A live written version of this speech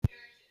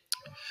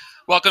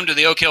Welcome to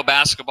the Oak Hill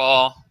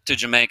Basketball to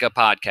Jamaica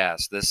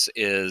podcast. This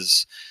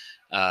is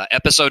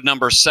episode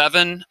number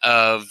 7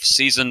 of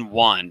season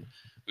 1.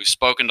 We've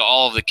spoken to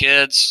all of the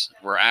kids.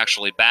 We're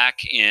actually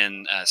back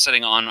in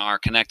sitting on our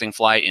connecting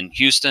flight in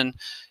Houston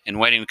and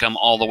waiting to come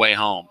all the way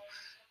home.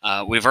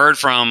 We've heard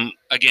from,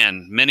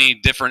 again, many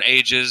different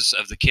ages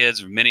of the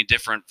kids, many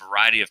different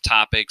variety of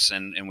topics,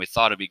 and we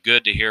thought it'd be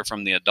good to hear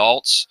from the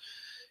adults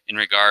in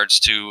regards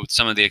to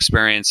some of the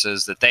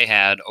experiences that they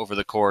had over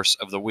the course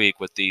of the week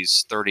with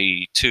these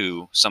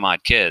 32 some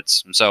odd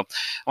kids. And so I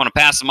want to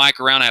pass the mic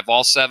around. I have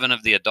all 7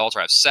 of the adults, or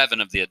I have 7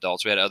 of the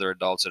adults. We had other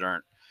adults that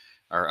are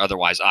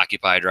otherwise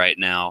occupied right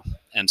now.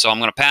 And so I'm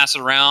going to pass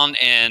it around,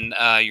 and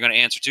you're going to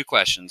answer 2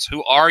 questions.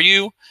 Who are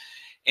you,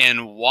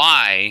 and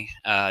why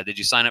did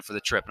you sign up for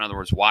the trip? In other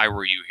words, why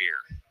were you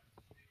here?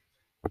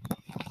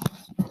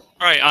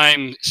 All right,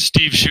 I'm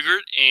Steve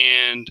Schugert,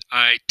 and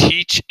I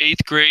teach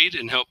 8th grade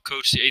and help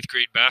coach the 8th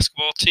grade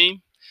basketball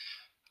team.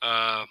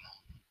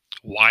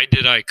 Why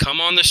did I come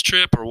on this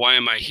trip, or why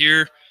am I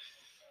here?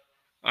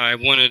 I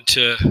wanted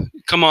to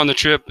come on the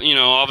trip. You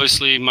know,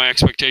 obviously my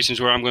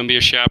expectations were I'm going to be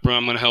a chaperone.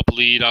 I'm going to help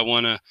lead. I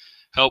want to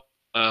help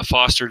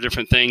foster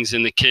different things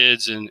in the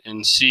kids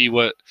and see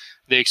what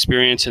they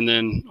experience, and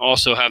then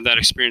also have that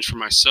experience for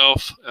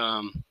myself.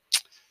 I'll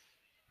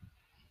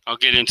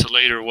get into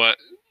later what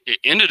it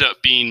ended up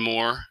being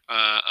more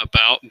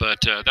about, but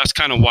that's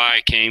kind of why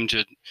I came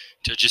to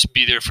just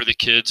be there for the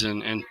kids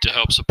and to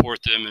help support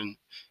them and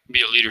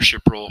be a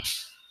leadership role.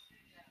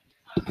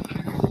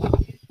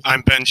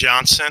 I'm Ben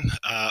Johnson.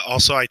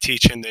 Also, I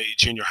teach in the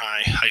junior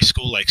high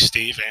school like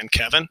Steve and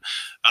Kevin.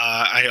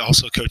 I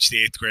also coach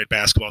the 8th grade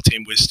basketball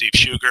team with Steve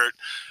Schugert.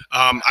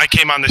 I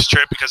came on this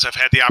trip because I've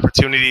had the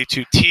opportunity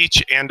to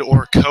teach and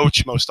or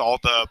coach most all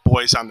the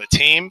boys on the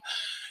team.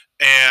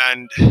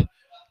 And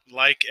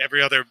like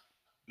every other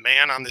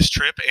man on this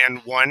trip and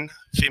one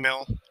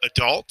female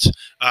adult,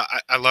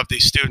 I love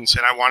these students,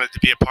 and I wanted to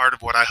be a part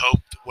of what I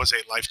hoped was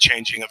a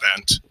life-changing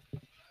event.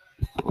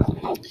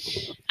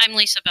 I'm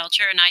Lisa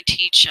Belcher, and I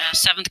teach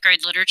 7th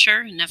grade literature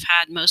and have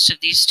had most of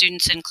these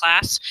students in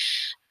class.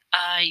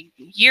 A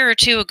year or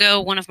 2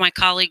 ago, one of my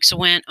colleagues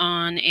went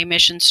on a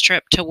missions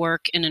trip to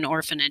work in an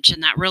orphanage,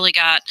 and that really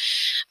got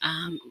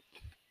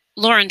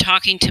Lauren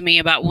talking to me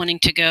about wanting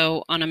to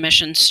go on a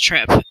missions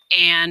trip.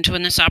 And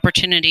when this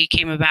opportunity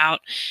came about,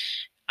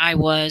 I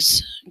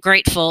was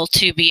grateful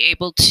to be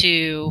able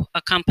to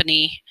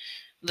accompany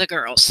the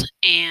girls.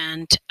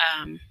 And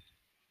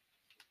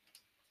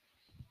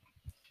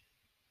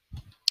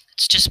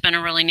it's just been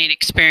a really neat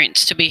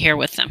experience to be here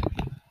with them.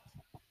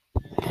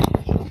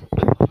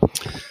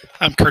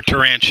 I'm Kurt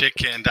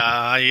Turanchik, and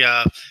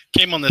I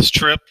came on this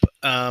trip.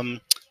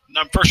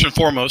 First and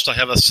foremost, I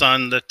have a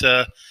son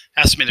that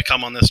asked me to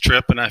come on this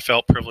trip, and I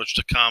felt privileged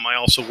to come. I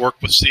also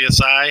work with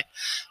CSI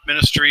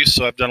Ministries,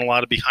 so I've done a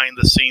lot of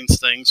behind-the-scenes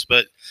things,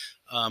 but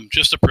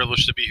just a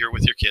privilege to be here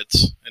with your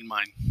kids and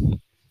mine.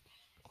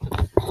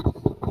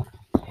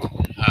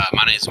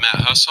 My name is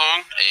Matt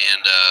Hussong,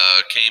 and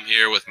came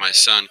here with my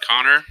son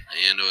Connor,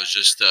 and it was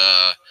just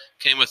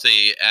came with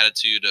the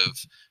attitude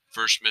of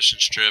first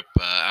missions trip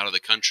out of the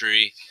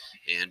country,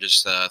 and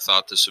just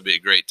thought this would be a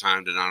great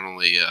time to not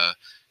only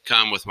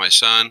come with my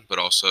son, but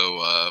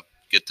also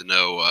get to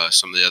know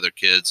some of the other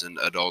kids and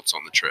adults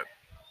on the trip.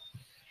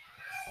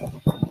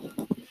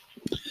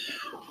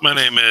 My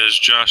name is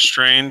Josh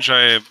Strange.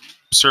 I have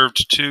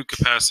served 2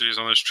 capacities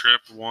on this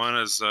trip. One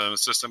as an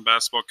assistant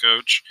basketball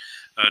coach,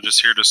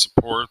 just here to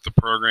support the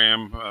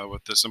program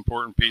with this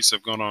important piece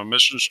of going on a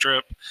missions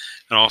trip,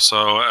 and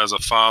also as a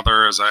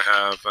father, as I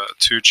have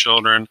 2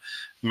 children,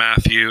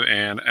 Matthew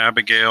and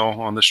Abigail,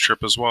 on this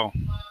trip as well.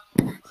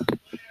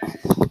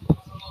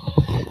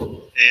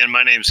 And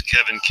my name's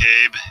Kevin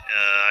Cabe.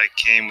 I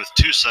came with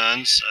 2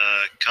 sons,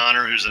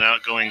 Connor, who's an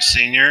outgoing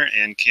senior,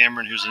 and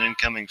Cameron, who's an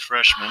incoming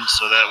freshman.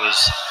 So that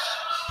was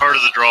part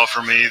of the draw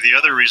for me. The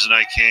other reason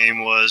I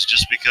came was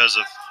just because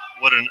of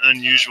what an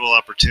unusual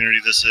opportunity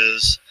this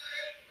is.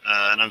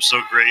 And I'm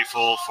so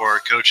grateful for our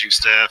coaching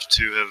staff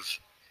to have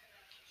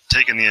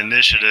taken the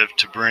initiative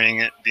to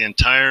bring the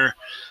entire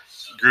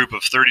group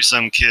of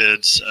 30-some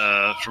kids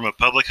from a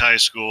public high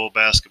school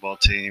basketball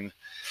team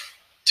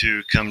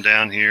to come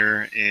down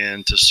here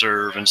and to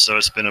serve. And so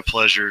it's been a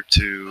pleasure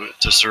to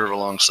serve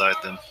alongside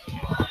them.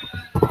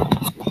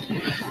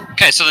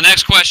 Okay, so the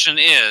next question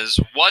is,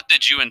 what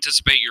did you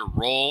anticipate your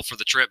role for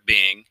the trip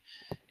being,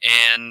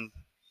 and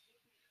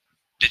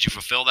did you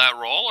fulfill that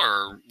role,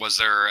 or was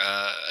there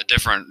a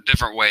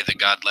different way that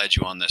God led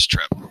you on this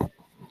trip?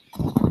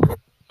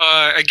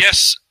 I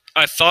guess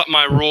I thought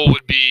my role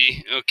would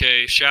be,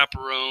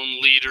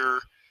 chaperone, leader,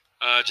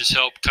 just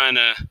help kind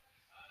of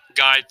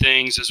guide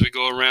things as we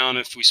go around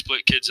if we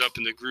split kids up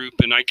in the group.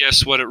 And I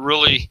guess what it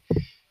really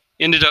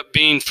ended up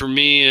being for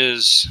me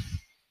is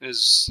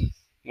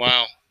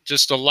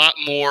just a lot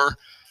more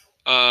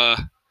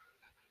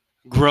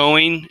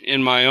growing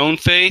in my own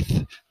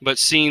faith, but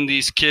seeing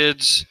these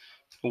kids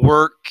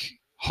work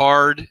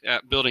hard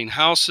at building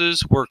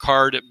houses, work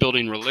hard at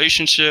building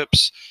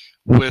relationships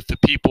with the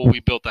people we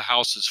built the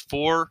houses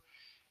for,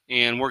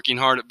 and working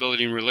hard at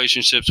building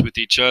relationships with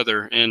each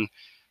other. And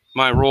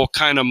my role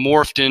kind of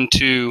morphed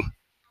into,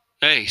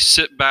 hey,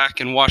 sit back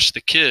and watch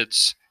the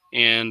kids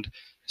and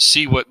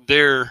see what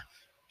they're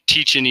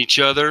teaching each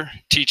other,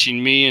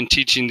 teaching me, and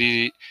teaching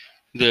the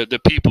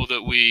people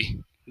that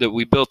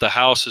we built the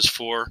houses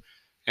for,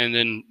 and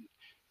then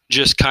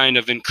just kind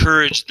of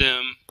encourage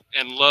them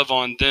and love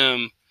on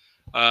them,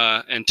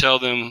 and tell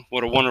them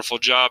what a wonderful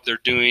job they're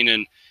doing,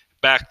 and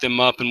back them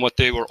up in what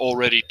they were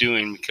already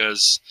doing,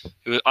 because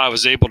I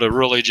was able to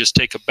really just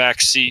take a back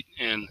seat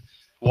and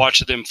watch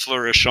them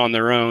flourish on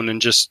their own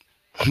and just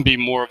be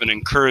more of an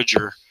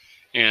encourager.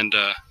 And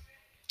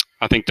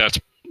I think that's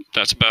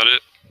about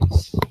it.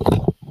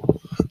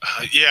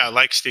 Yeah,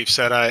 like Steve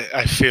said,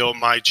 I feel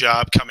my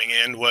job coming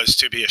in was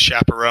to be a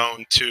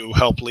chaperone to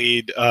help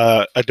lead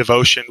a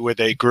devotion with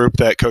a group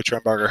that Coach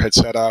Rembarger had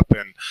set up,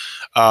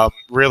 and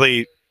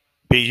really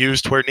be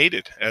used where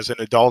needed as an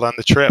adult on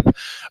the trip.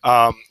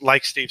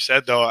 Like Steve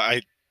said, though,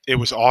 it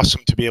was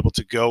awesome to be able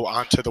to go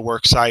onto the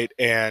work site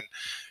and,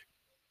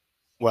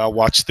 well,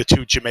 watch the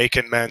two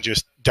Jamaican men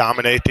just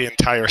dominate the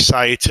entire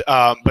site.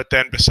 But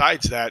then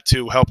besides that,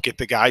 to help get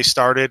the guys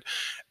started.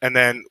 And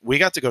then we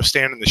got to go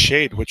stand in the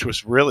shade, which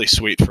was really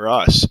sweet for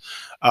us,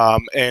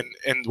 and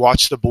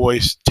watch the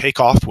boys take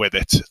off with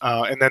it.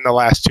 And then the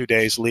last 2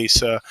 days,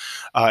 Lisa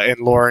and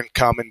Lauren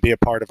come and be a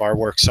part of our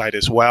work site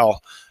as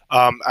well.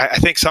 I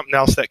think something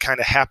else that kind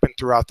of happened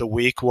throughout the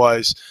week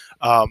was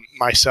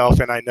myself,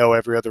 and I know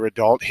every other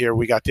adult here,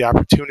 we got the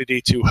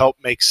opportunity to help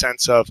make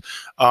sense of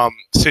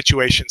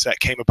situations that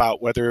came about,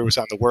 whether it was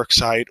on the work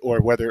site or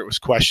whether it was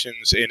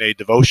questions in a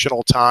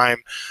devotional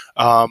time,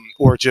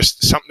 or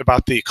just something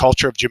about the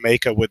culture of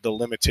Jamaica with the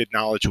limited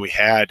knowledge we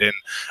had, and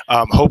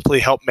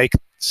hopefully help make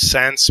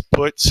sense,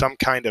 put some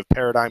kind of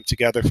paradigm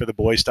together for the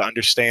boys to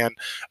understand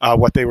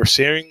what they were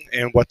seeing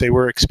and what they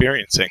were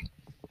experiencing.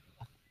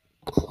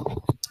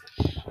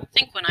 I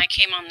think when I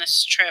came on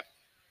this trip,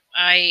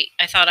 I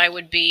thought I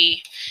would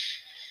be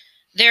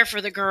there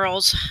for the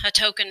girls, a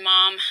token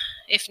mom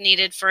if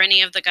needed for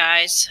any of the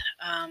guys.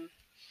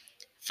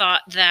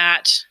 Thought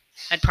that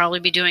I'd probably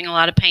be doing a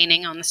lot of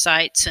painting on the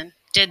sites, and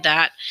did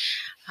that.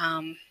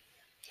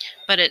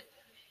 But it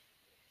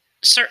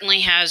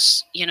certainly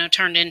has,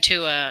 turned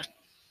into a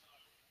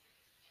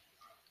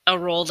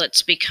role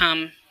that's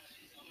become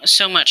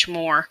so much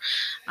more.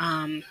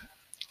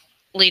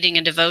 Leading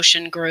a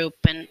devotion group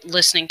and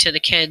listening to the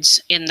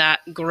kids in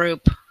that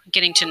group,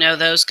 getting to know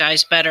those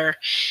guys better,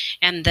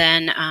 and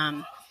then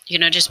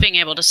just being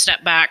able to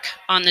step back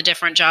on the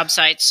different job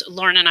sites.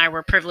 Lauren and I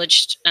were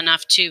privileged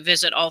enough to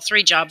visit all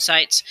 3 job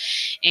sites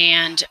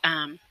and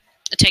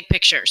take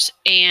pictures,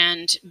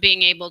 and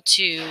being able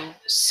to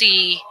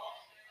see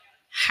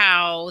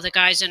how the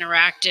guys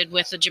interacted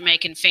with the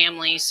Jamaican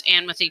families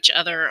and with each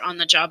other on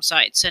the job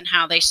sites, and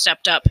how they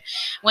stepped up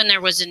when there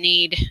was a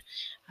need.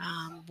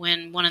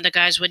 When one of the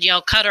guys would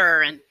yell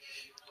 "cutter," and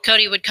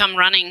Cody would come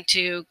running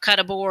to cut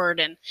a board,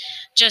 and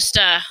just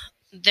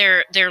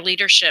their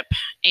leadership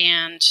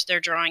and their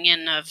drawing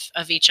in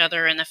of each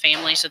other and the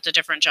families at the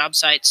different job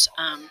sites.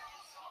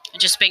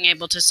 Just being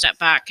able to step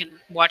back and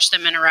watch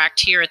them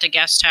interact here at the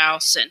guest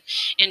house and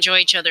enjoy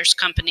each other's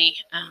company.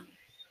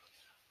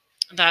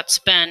 That's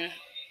been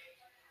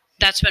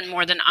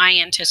more than I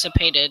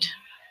anticipated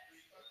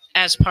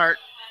as part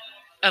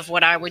of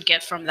what I would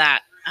get from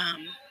that.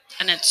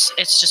 And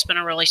it's just been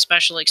a really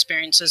special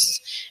experience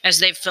as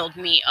they've filled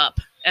me up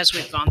as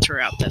we've gone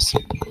throughout this.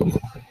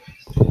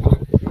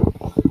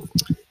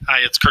 Hi,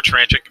 it's Kurt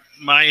Taranchik.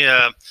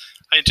 I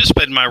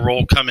anticipated my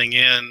role coming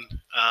in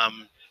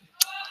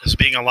as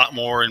being a lot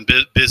more and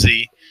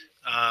busy.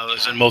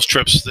 As in most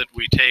trips that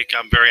we take,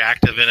 I'm very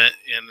active in it,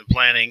 in the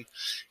planning.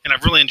 And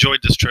I've really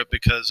enjoyed this trip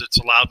because it's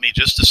allowed me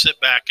just to sit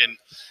back, and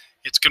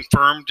it's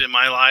confirmed in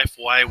my life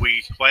why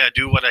I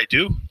do what I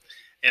do.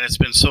 And it's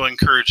been so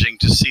encouraging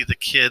to see the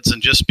kids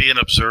and just be an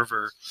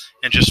observer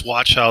and just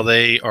watch how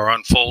they are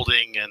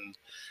unfolding and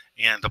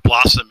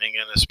blossoming.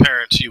 And as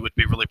parents, you would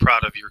be really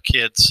proud of your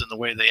kids and the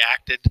way they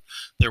acted,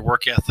 their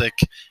work ethic,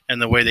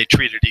 and the way they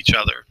treated each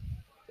other.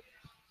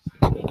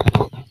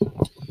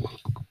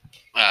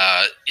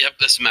 Yep,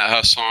 this is Matt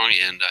Hussong,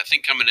 and I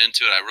think coming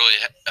into it, I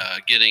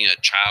really getting a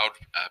child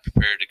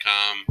prepared to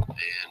come,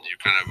 and you're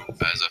kind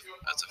of as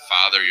a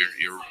father,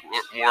 you're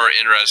more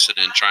interested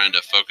in trying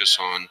to focus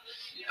on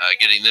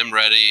getting them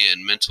ready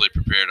and mentally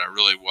prepared. I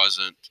really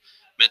wasn't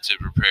mentally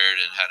prepared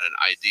and had an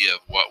idea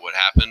of what would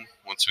happen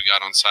once we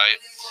got on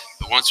site.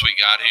 But once we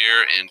got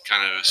here and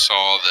kind of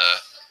saw the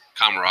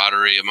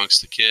camaraderie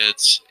amongst the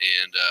kids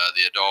and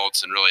the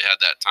adults, and really had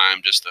that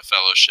time just to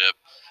fellowship,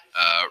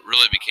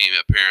 really became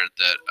apparent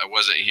that I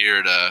wasn't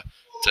here to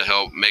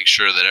help make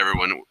sure that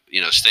everyone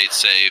stayed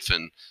safe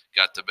and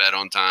got to bed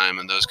on time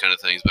and those kind of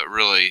things, but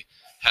really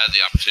had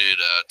the opportunity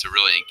to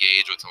really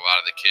engage with a lot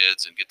of the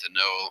kids and get to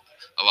know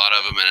a lot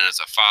of them. And as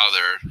a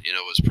father,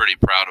 was pretty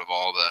proud of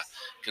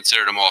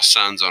considered them all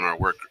sons on our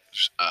work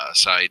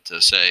site,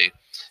 to say,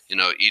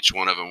 each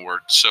one of them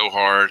worked so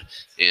hard,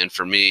 and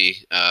for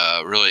me,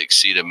 really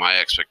exceeded my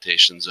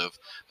expectations of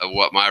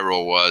what my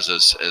role was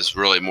as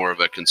really more of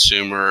a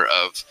consumer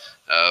of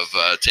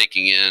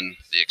taking in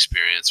the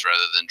experience rather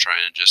than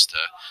trying to just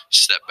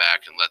step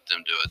back and let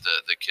them do it.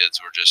 The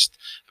kids were just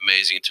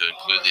amazing to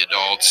include the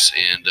adults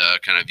and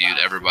kind of viewed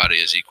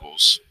everybody as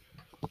equals.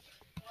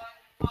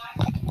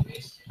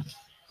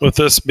 With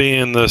this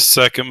being the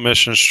second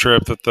missions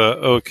trip that the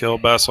Oak Hill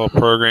basketball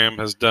program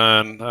has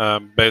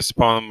done, based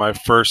upon my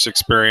first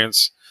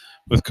experience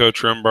with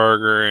Coach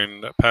Rimbarger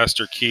and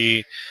Pastor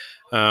Key,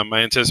 I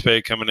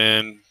anticipate coming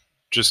in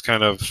just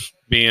kind of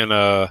being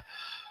a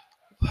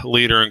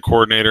leader and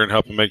coordinator and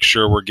helping make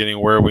sure we're getting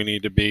where we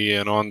need to be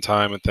and on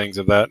time and things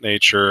of that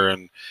nature,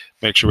 and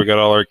make sure we got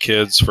all our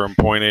kids from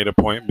point A to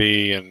point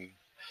B and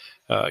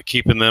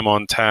keeping them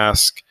on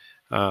task.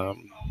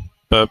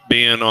 But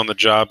being on the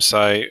job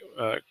site,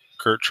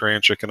 Kurt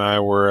Taranchik and I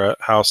were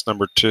at house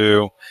number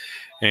 2.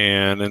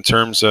 And in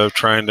terms of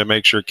trying to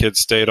make sure kids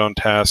stayed on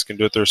task and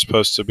do what they're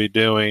supposed to be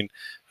doing,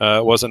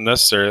 it wasn't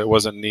necessary. It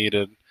wasn't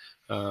needed.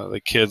 The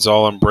kids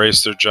all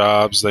embraced their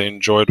jobs. They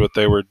enjoyed what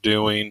they were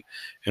doing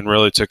and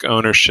really took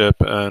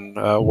ownership in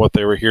what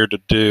they were here to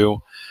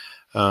do.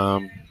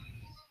 There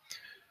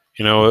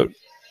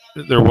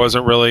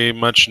wasn't really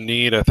much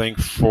need, I think,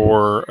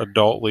 for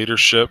adult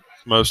leadership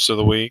most of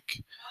the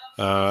week.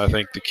 I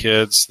think the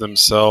kids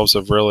themselves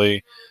have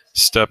really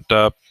stepped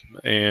up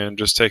and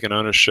just taken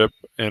ownership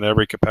in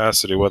every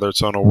capacity, whether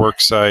it's on a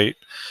work site,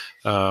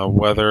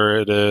 whether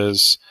it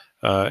is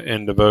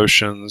in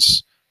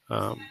devotions,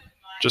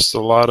 just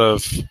a lot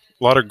of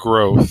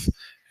growth.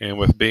 And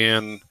with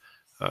being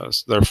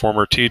their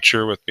former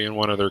teacher, with being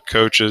one of their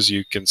coaches,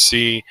 you can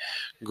see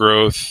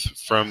growth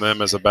from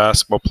them as a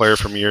basketball player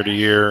from year to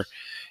year.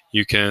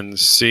 You can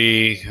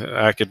see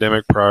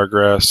academic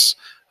progress.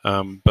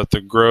 But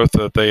the growth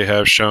that they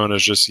have shown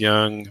as just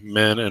young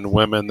men and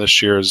women this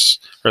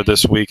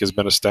week has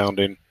been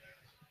astounding.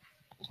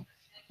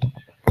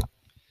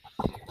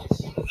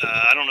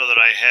 I don't know that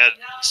I had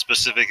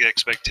specific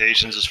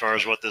expectations as far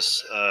as what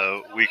this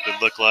week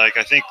would look like.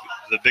 I think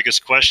the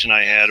biggest question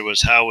I had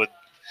was how would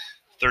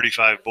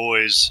 35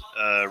 boys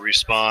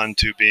respond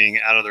to being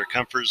out of their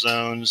comfort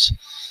zones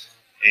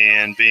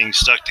and being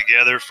stuck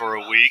together for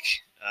a week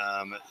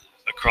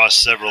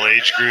across several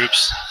age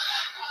groups.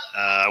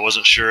 I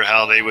wasn't sure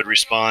how they would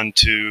respond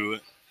to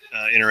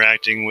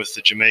interacting with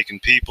the Jamaican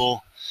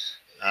people.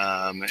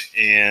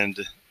 And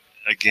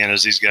again,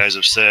 as these guys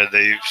have said,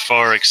 they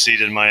far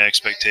exceeded my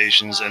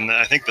expectations. And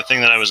I think the thing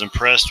that I was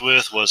impressed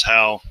with was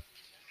how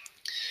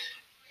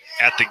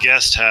at the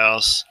guest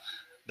house,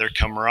 their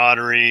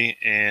camaraderie,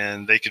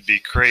 and they could be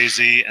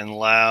crazy and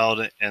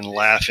loud and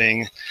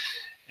laughing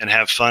and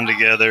have fun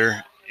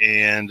together.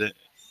 And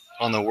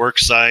on the work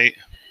site,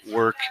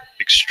 work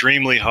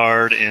extremely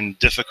hard in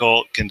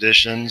difficult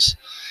conditions.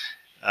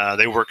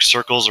 They work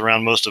circles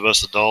around most of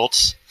us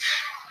adults,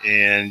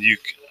 and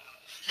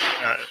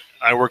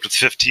I worked with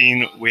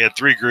 15. We had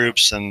 3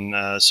 groups,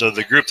 and so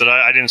the group that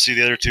I didn't see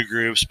the other 2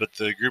 groups, but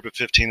the group of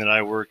 15 that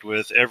I worked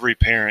with, every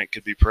parent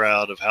could be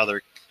proud of how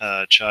their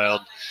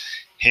child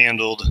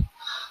handled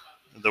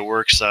the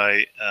work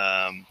site,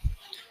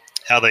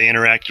 how they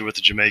interacted with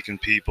the Jamaican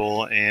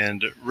people,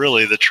 and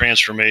really the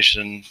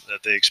transformation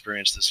that they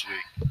experienced this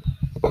week.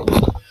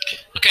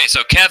 Okay,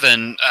 so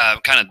Kevin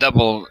kind of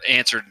double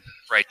answered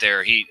right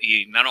there.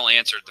 He not only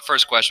answered the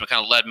first question, but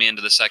kind of led me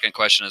into the second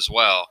question as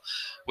well,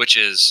 which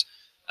is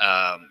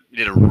you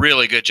did a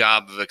really good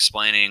job of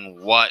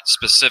explaining what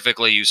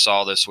specifically you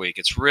saw this week.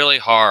 It's really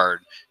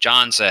hard.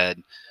 John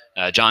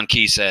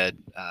Key said,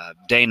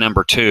 day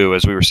number 2,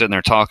 as we were sitting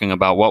there talking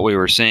about what we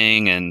were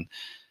seeing and,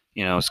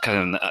 it's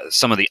kind of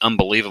some of the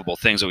unbelievable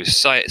things that we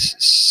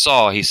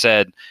saw. He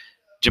said,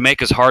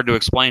 Jamaica's hard to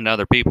explain to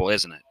other people,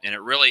 isn't it? And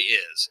it really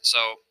is. So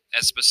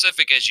as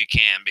specific as you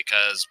can,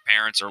 because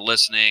parents are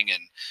listening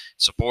and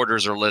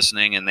supporters are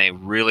listening, and they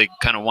really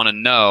kind of want to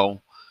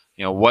know,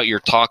 what you're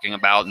talking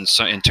about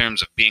in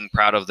terms of being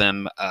proud of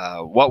them.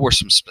 What were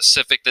some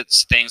specific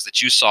things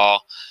that you saw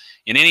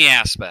in any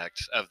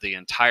aspect of the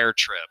entire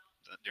trip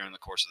during the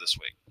course of this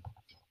week?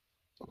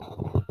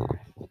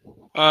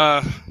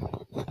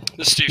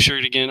 This is Steve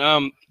Sherritt again.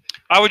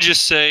 I would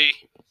just say,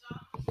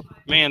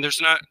 man,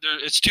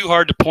 it's too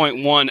hard to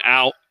point one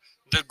out.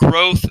 The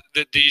growth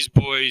that these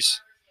boys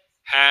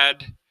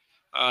had,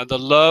 the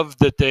love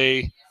that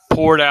they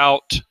poured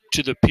out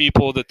to the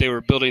people that they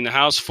were building the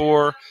house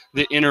for,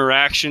 the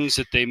interactions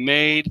that they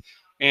made,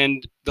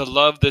 and the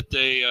love that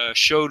they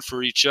showed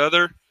for each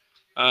other.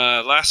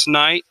 Last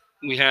night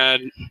we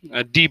had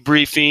a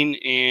debriefing,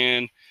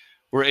 and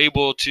were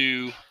able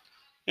to,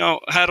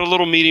 had a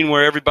little meeting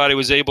where everybody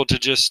was able to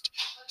just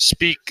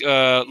speak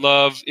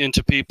love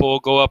into people,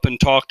 go up and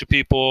talk to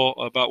people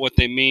about what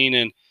they mean.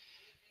 And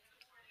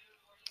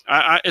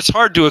it's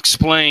hard to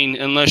explain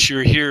unless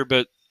you're here,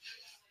 but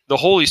the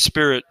Holy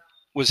Spirit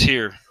was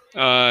here,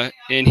 and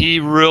he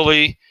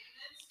really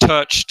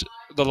touched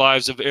the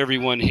lives of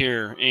everyone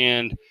here.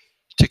 And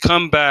to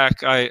come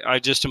back, I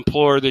just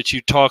implore that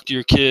you talk to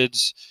your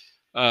kids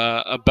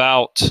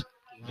about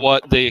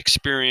what they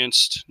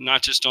experienced,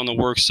 not just on the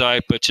work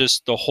site, but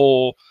just the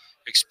whole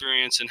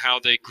experience and how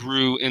they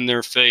grew in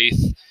their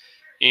faith.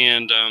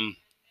 And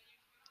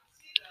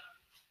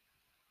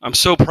I'm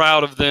so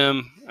proud of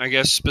them. I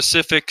guess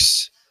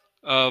specifics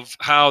of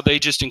how they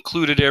just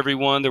included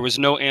everyone. There was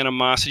no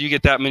animosity. You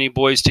get that many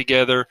boys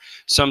together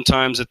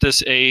sometimes at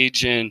this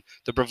age, and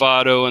the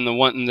bravado and the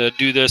wanting to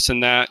do this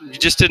and that. You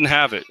just didn't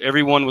have it.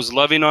 Everyone was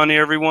loving on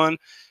everyone.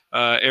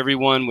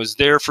 Everyone was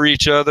there for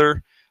each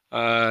other.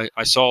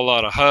 I saw a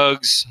lot of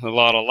hugs, a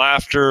lot of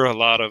laughter, a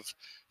lot of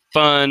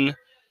fun,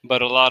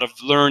 but a lot of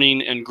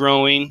learning and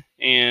growing.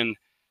 And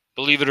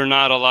believe it or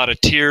not, a lot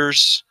of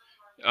tears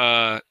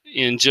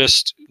in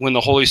just when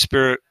the Holy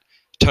Spirit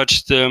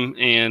touched them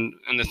and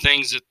the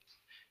things that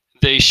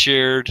they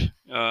shared.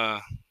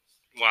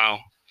 Wow.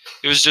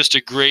 It was just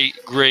a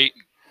great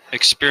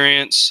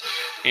experience,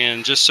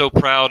 and just so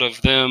proud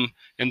of them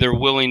and their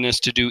willingness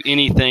to do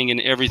anything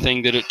and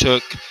everything that it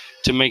took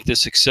to make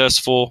this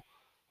successful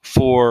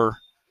for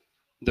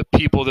the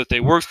people that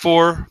they worked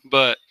for.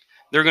 But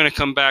they're going to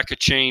come back a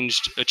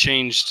changed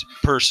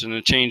person,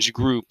 a changed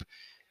group.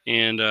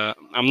 And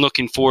I'm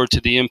looking forward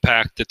to the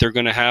impact that they're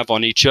going to have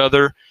on each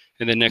other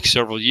in the next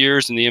several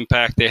years and the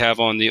impact they have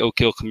on the Oak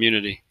Hill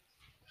community.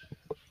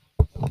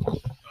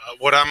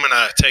 What I'm going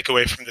to take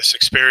away from this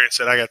experience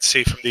that I got to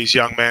see from these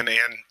young men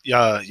and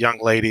young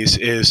ladies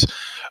is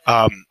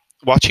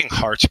watching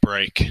hearts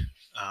break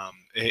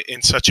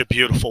in such a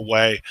beautiful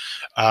way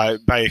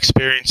by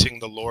experiencing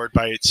the Lord,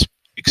 by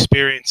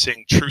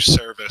experiencing true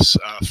service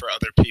for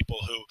other people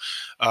who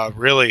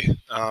really,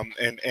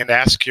 and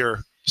ask your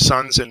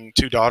sons and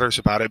 2 daughters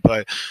about it,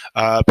 but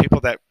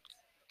people that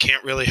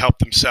can't really help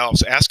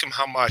themselves. Ask them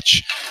how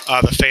much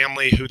the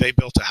family who they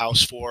built a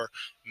house for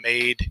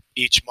made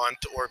each month,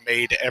 or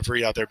made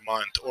every other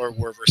month, or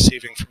were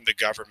receiving from the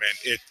government.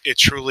 It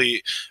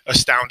truly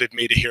astounded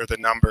me to hear the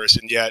numbers.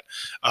 And yet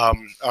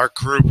our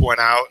group went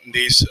out, and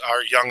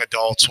our young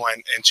adults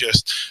went and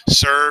just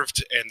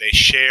served, and they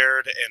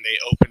shared, and they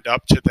opened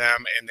up to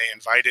them, and they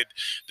invited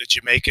the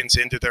Jamaicans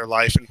into their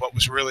life. And what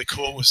was really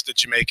cool was the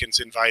Jamaicans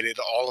invited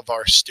all of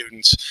our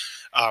students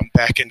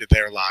back into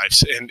their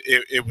lives. And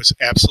it was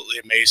absolutely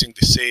amazing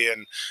to see.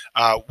 And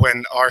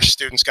when our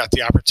students got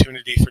the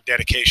opportunity for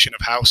dedication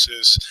of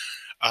houses,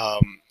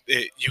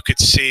 you could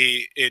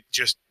see it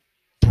just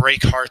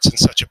break hearts in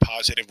such a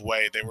positive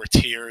way. There were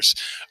tears.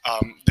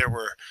 There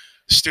were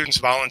students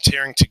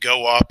volunteering to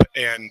go up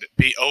and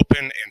be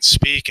open and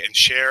speak and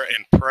share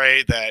and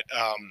pray that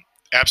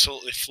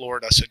absolutely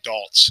floored us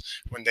adults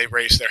when they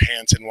raised their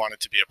hands and wanted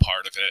to be a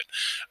part of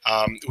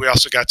it. We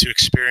also got to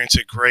experience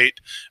a great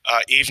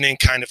evening,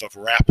 kind of a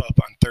wrap up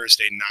on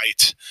Thursday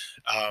night.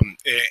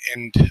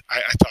 And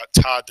I thought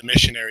Todd, the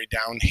missionary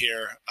down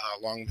here,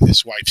 along with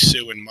his wife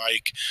Sue and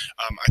Mike,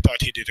 I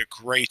thought he did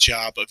a great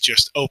job of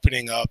just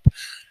opening up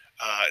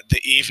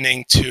the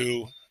evening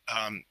to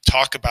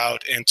talk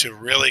about and to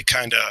really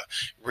kind of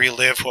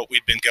relive what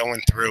we've been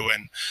going through.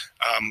 And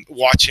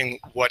watching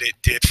what it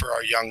did for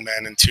our young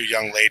men and 2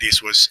 young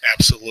ladies was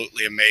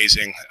absolutely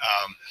amazing.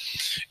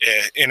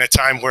 In a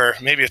time where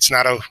maybe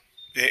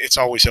it's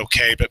always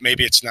okay, but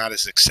maybe it's not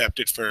as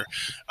accepted for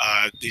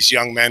these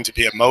young men to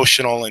be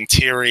emotional and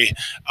teary,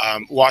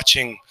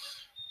 watching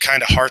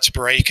kind of hearts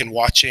break and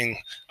watching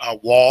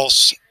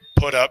walls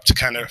put up to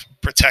kind of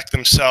protect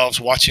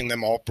themselves, watching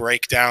them all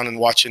break down, and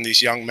watching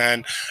these young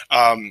men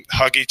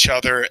hug each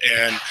other,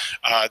 and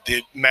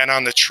the men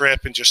on the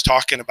trip, and just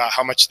talking about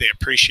how much they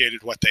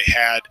appreciated what they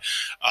had,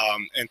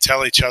 and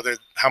tell each other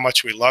how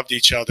much we loved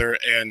each other,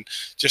 and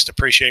just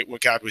appreciate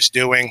what God was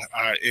doing.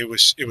 It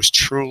was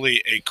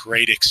truly a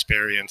great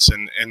experience,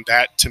 and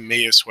that to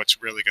me is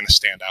what's really going to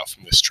stand out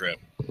from this trip.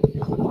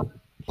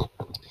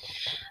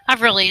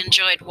 I've really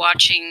enjoyed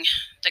watching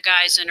the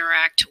guys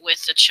interact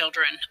with the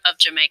children of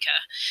Jamaica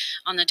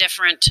on the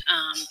different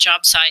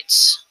job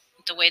sites,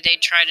 the way they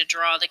try to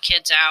draw the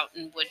kids out,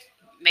 and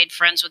made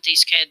friends with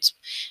these kids,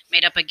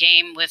 made up a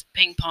game with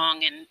ping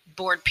pong and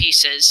board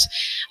pieces.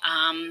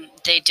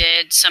 They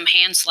did some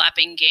hand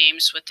slapping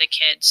games with the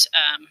kids,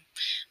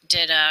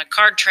 did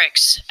card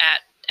tricks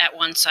at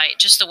one site,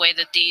 just the way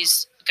that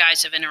these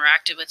guys have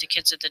interacted with the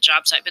kids at the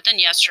job site. But then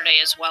yesterday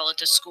as well at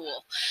the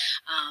school,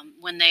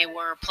 when they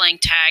were playing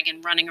tag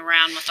and running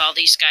around with all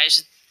these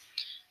guys,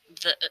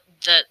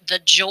 the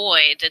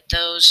joy that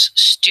those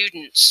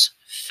students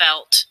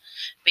felt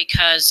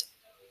because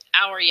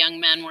our young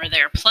men were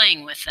there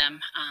playing with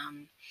them,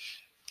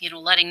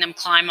 letting them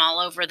climb all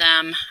over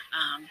them,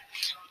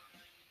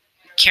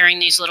 carrying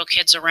these little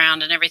kids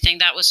around and everything.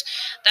 That was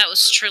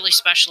truly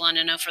special. And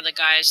I know for the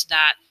guys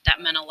that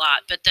meant a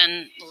lot. But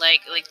then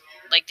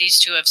like these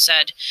 2 have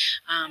said,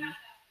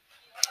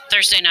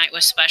 Thursday night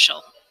was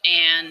special,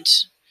 and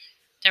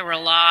there were a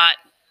lot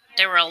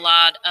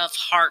of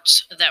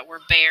hearts that were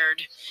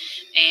bared,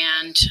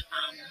 and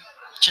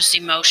just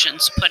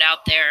emotions put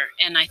out there.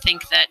 And I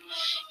think that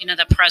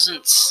the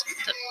presence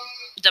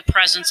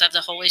of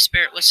the Holy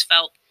Spirit was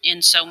felt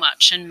in so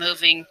much, and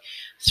moving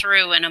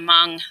through and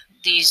among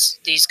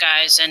these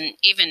guys, and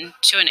even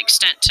to an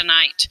extent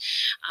tonight,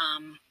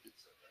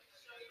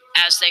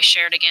 as they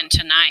shared again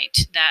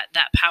tonight,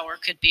 that power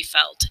could be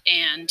felt.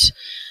 And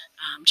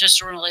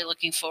just really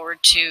looking forward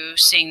to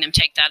seeing them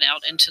take that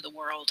out into the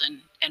world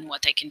and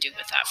what they can do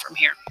with that from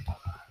here.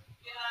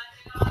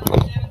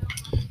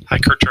 Hi,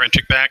 Kurt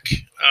Turanchik back.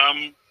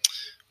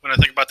 When I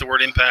think about the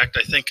word impact,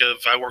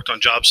 I worked on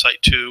job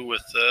site too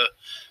with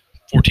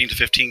 14 to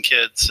 15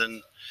 kids,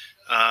 and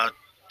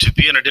to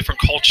be in a different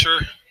culture,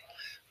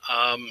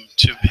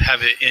 to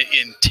have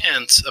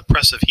intense,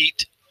 oppressive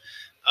heat,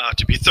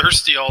 to be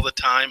thirsty all the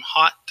time,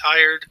 hot,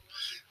 tired,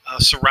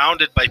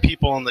 surrounded by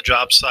people on the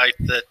job site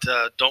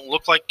that don't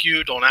look like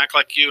you, don't act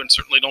like you, and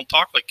certainly don't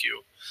talk like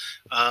you.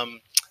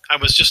 I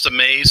was just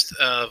amazed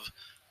of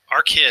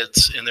our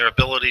kids and their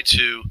ability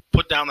to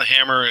put down the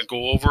hammer and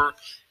go over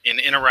and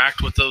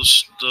interact with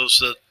those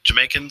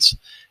Jamaicans.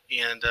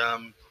 And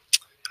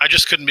I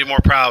just couldn't be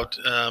more proud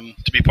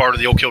to be part of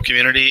the Oak Hill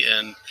community,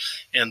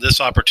 and this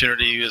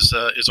opportunity is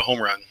a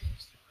home run.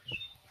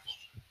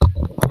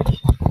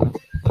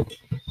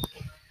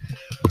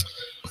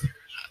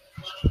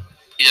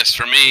 Yes,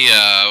 for me,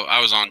 I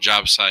was on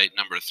job site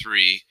number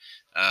 3,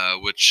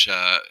 which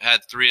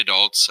had 3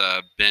 adults,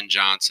 Ben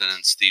Johnson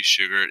and Steve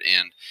Shugart,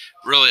 and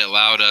really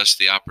allowed us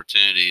the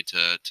opportunity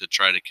to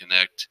try to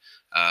connect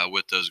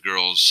with those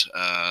girls.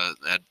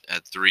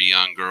 Had 3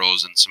 young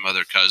girls and some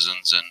other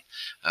cousins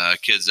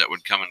and kids that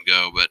would come and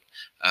go. But,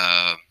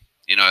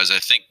 as I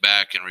think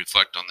back and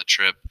reflect on the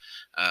trip,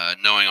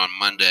 knowing on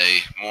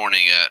Monday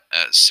morning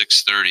at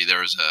 6:30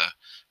 there was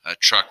a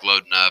truck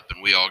loading up,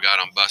 and we all got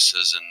on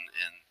buses, and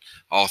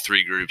all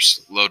 3 groups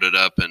loaded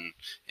up and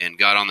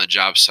got on the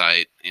job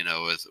site,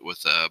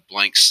 with a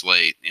blank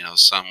slate.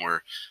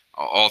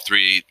 All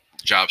 3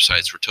 job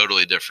sites were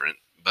totally different,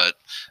 but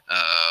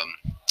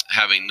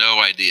having no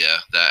idea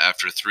that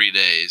after 3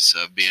 days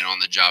of being on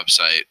the job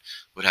site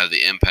would have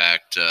the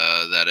impact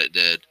that it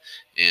did,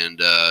 and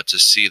to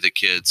see the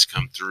kids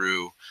come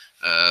through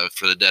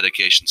for the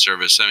dedication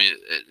service. I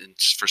mean,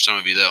 for some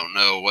of you that don't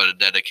know what a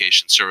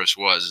dedication service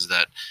was, is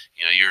that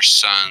your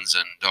sons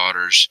and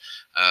daughters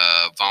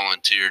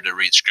volunteered to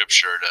read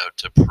scripture,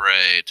 to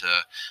pray,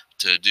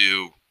 to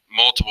do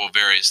multiple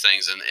various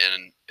things,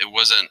 and it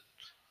wasn't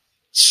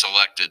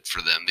selected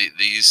for them.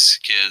 These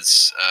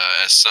kids,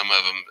 as some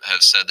of them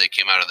have said, they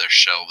came out of their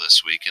shell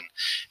this week,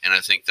 and I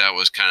think that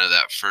was kind of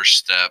that first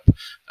step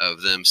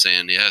of them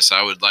saying, yes,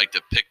 I would like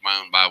to pick my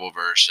own Bible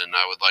verse, and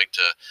I would like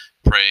to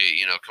pray,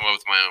 come up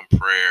with my own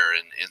prayer,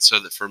 and so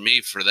that for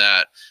me, for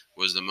that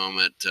was the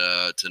moment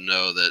to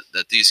know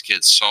that these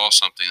kids saw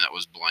something that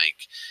was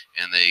blank,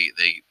 and they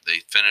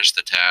finished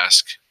the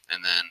task,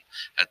 and then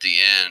at the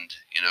end,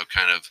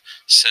 kind of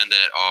send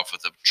it off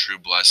with a true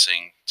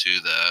blessing to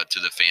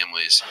the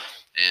families.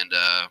 And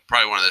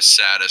probably one of the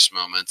saddest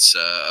moments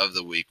of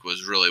the week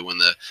was really when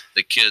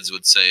the kids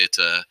would say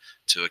to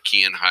a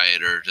Kean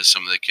Hyatt, or to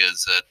some of the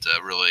kids that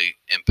really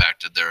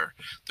impacted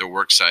their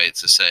work site,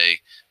 to say,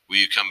 will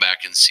you come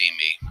back and see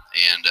me?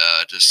 And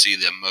to see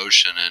the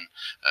emotion in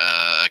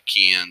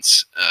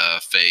Kean's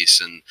face,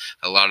 and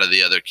a lot of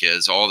the other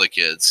kids, all the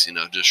kids,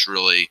 just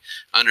really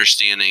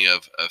understanding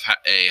of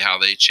how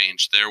they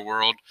changed their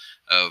world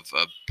of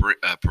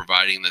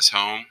providing this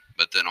home,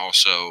 but then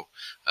also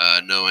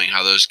knowing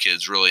how those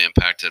kids really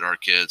impacted our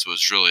kids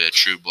was really a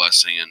true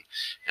blessing.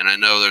 And I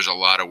know there's a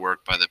lot of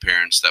work by the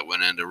parents that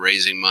went into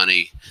raising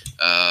money,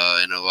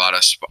 and a lot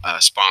of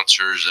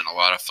sponsors and a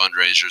lot of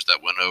fundraisers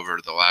that went over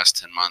the last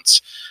 10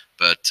 months.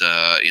 But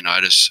I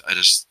just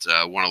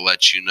want to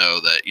let you know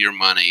that your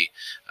money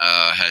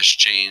has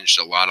changed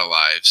a lot of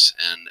lives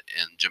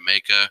in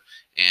Jamaica,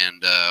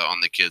 and on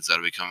the kids that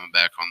will be coming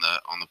back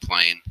on the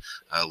plane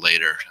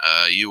later.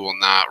 You will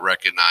not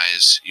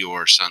recognize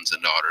your sons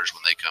and daughters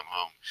when they come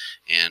home,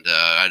 and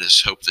I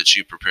just hope that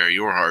you prepare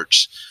your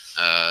hearts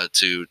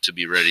to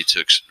be ready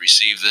to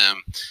receive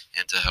them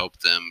and to help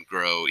them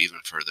grow even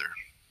further.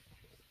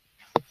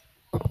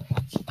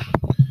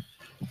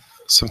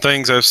 Some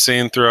things I've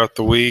seen throughout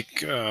the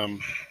week.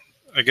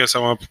 I guess I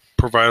want to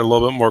provide a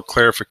little bit more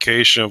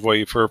clarification of what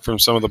you've heard from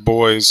some of the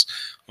boys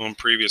on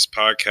previous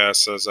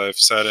podcasts as I've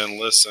sat and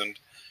listened.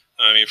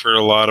 You've heard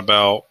a lot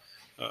about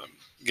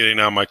getting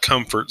out of my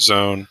comfort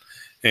zone,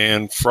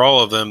 and for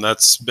all of them,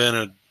 that's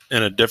been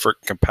in a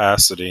different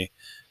capacity.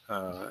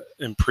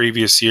 In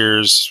previous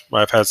years,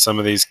 I've had some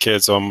of these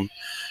kids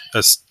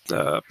as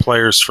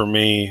players for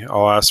me.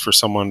 I'll ask for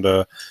someone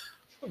to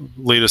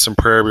lead us in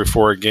prayer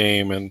before a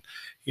game, and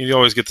you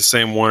always get the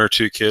same 1 or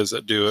 2 kids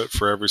that do it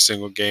for every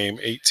single game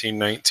 18,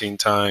 19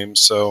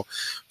 times. So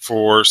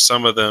for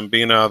some of them,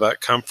 being out of that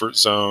comfort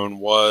zone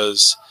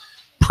was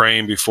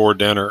praying before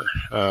dinner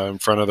in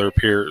front of their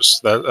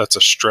peers. That's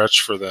a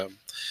stretch for them.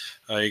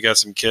 You got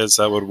some kids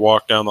that would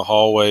walk down the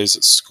hallways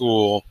at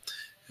school,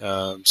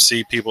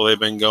 see people they've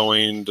been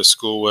going to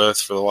school with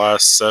for the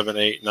last 7,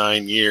 8,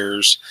 9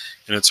 years,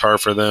 and it's hard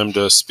for them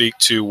to speak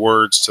 2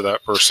 words to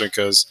that person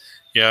because,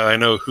 yeah, I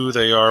know who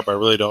they are, but I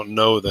really don't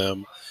know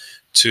them,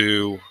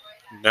 to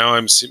Now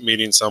I'm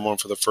meeting someone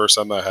for the first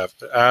time that I have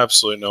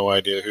absolutely no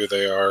idea who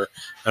they are.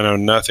 I know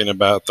nothing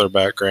about their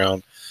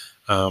background,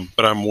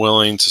 but I'm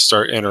willing to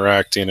start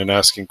interacting and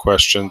asking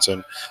questions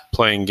and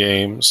playing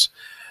games.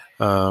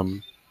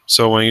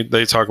 So when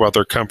they talk about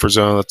their comfort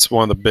zone, that's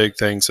one of the big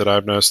things that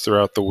I've noticed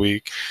throughout the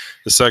week.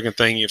 The second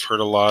thing you've heard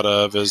a lot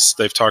of is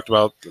they've talked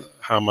about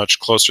how much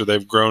closer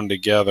they've grown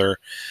together.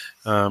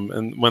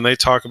 And when they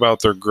talk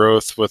about their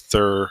growth with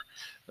their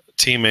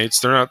teammates,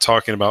 they're not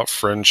talking about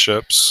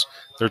friendships.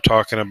 They're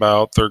talking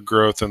about their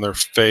growth and their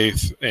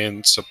faith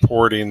and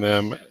supporting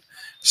them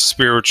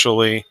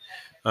spiritually,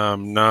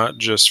 not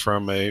just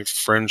from a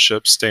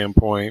friendship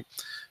standpoint.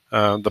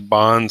 The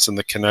bonds and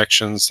the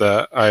connections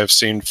that I have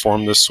seen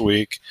form this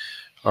week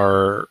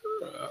are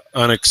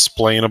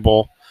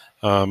unexplainable.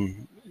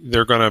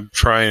 They're going to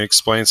try and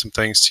explain some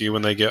things to you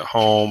when they get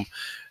home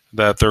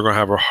that they're going to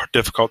have a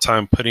difficult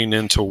time putting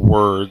into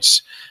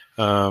words,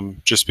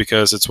 just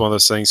because it's one of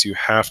those things you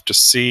have to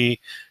see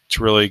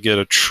to really get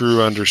a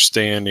true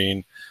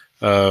understanding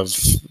of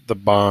the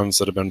bonds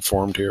that have been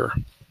formed here.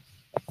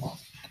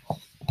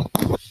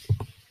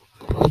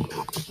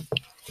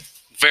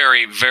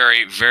 Very,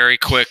 very, very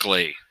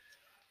quickly,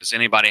 does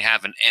anybody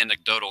have an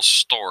anecdotal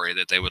story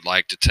that they would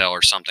like to tell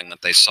or something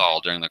that they saw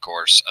during the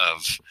course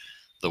of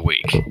the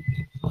week?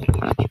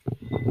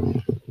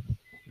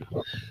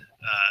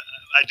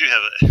 I do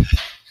have a.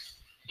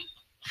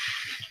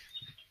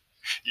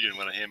 You didn't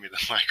want to hand me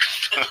the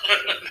microphone.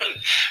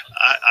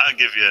 I'll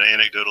give you an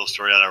anecdotal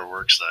story on our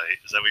work site.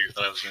 Is that what you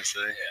thought I was going to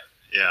say?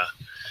 Yeah.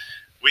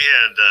 We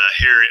had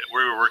Harry.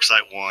 We were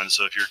worksite 1,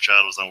 so if your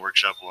child was on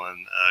workshop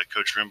 1,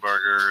 Coach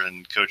Rimbarger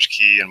and Coach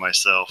Key and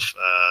myself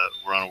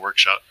were on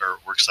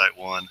worksite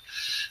 1.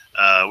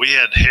 We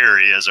had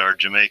Harry as our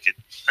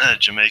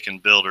Jamaican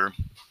builder,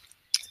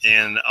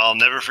 and I'll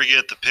never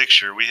forget the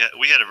picture. We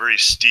had a very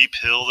steep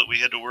hill that we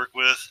had to work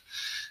with,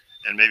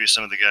 and maybe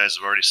some of the guys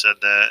have already said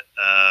that.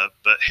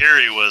 But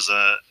Harry was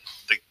the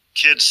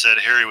kids said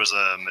Harry was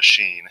a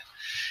machine.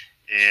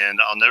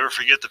 And I'll never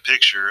forget the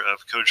picture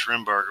of Coach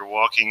Rimbarger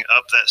walking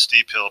up that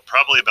steep hill,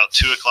 probably about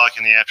 2 o'clock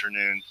in the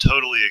afternoon,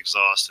 totally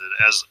exhausted,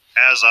 as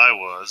I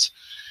was,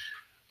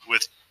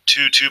 with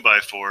 2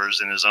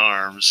 2x4s in his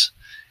arms,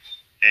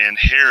 and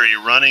Harry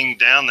running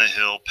down the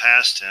hill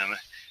past him,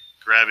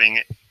 grabbing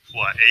 8,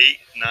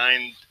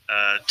 9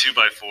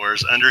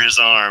 2x4s under his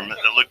arm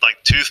that looked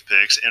like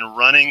toothpicks, and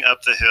running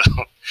up the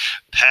hill,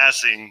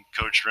 passing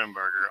Coach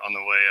Rimbarger on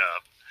the way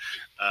up.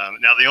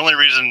 Now, the only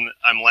reason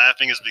I'm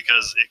laughing is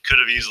because it could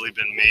have easily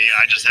been me.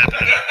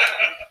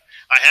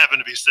 I happened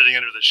to be sitting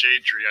under the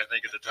shade tree, I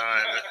think, at the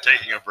time,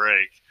 taking a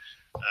break.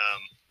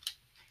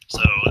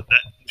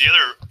 The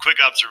other quick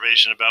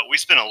observation we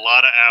spent a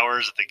lot of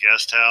hours at the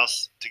guest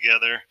house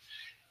together,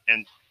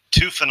 and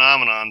 2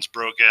 phenomenons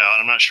broke out.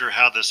 I'm not sure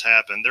how this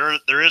happened.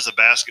 There is a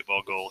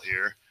basketball goal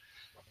here.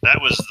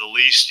 That was the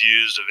least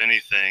used of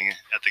anything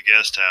at the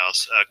guest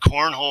house.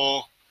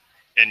 Cornhole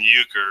and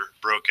euchre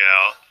broke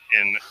out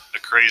in a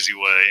crazy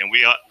way, and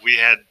we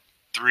had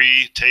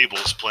 3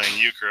 tables playing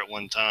euchre at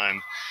one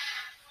time.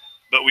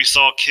 But we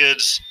saw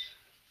kids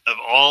of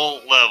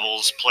all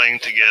levels playing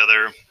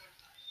together,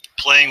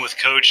 playing with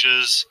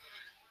coaches.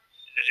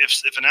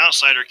 If an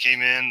outsider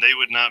came in, they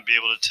would not be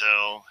able to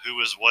tell who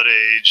was what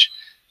age,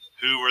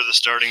 who were the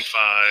starting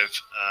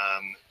 5.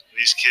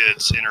 These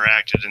kids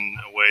interacted in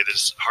a way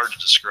that's hard to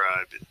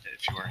describe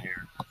if you weren't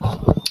here.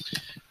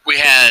 We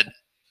had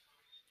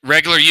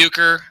regular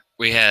euchre.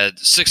 We had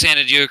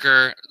 6-handed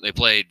euchre. They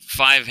played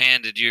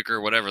 5-handed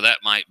euchre, whatever that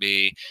might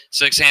be.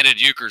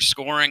 6-handed euchre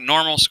scoring,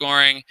 normal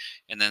scoring,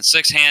 and then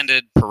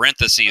 6-handed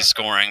parentheses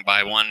scoring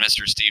by one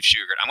Mr. Steve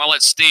Shugart. I'm going to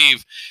let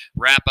Steve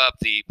wrap up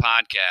the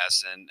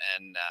podcast,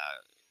 and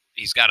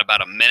he's got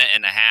about a minute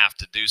and a half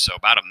to do so,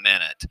 about a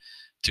minute,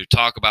 to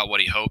talk about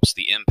what he hopes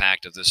the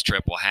impact of this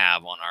trip will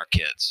have on our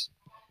kids.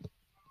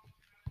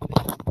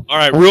 All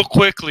right, real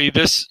quickly,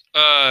 this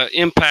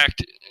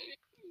impact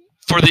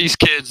for these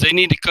kids, they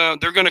need to come.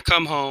 They're going to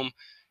come home,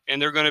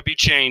 and they're going to be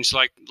changed,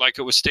 like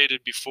it was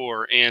stated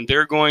before, and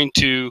they're going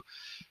to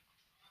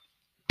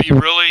be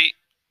really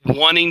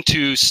wanting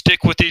to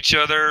stick with each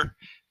other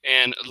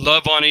and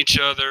love on each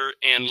other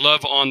and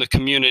love on the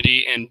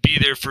community and be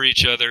there for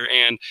each other.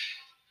 And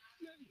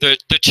the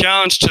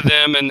challenge to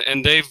them,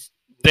 and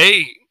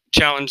they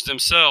challenge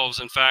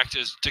themselves, in fact,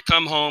 is to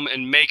come home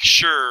and make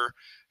sure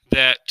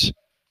that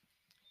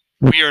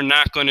we are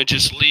not going to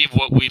just leave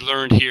what we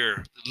learned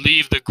here,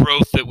 leave the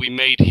growth that we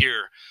made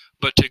here,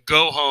 but to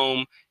go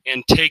home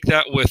and take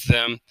that with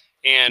them.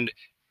 And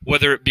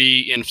whether it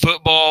be in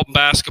football,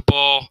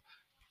 basketball,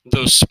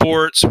 those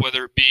sports,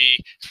 whether it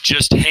be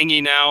just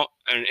hanging out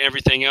and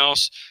everything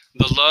else,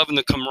 the love and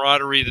the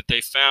camaraderie that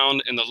they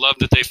found and the love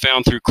that they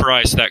found through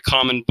Christ, that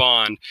common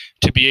bond,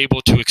 to be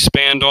able to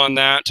expand on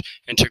that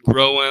and to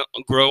grow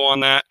on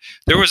that.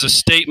 There was a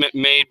statement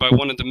made by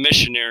one of the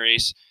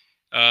missionaries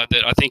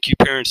that I think you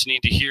parents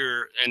need to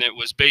hear, and it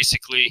was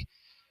basically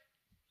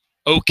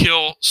Oak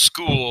Hill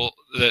School,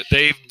 that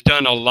they've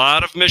done a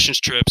lot of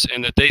missions trips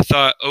and that they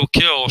thought Oak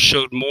Hill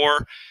showed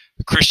more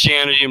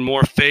Christianity and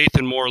more faith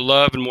and more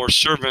love and more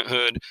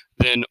servanthood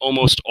than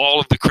almost all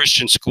of the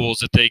Christian schools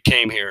that they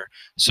came here.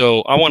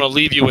 So I want to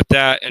leave you with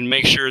that and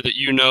make sure that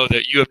you know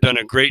that you have done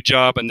a great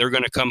job, and they're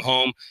going to come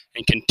home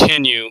and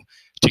continue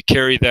to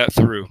carry that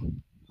through.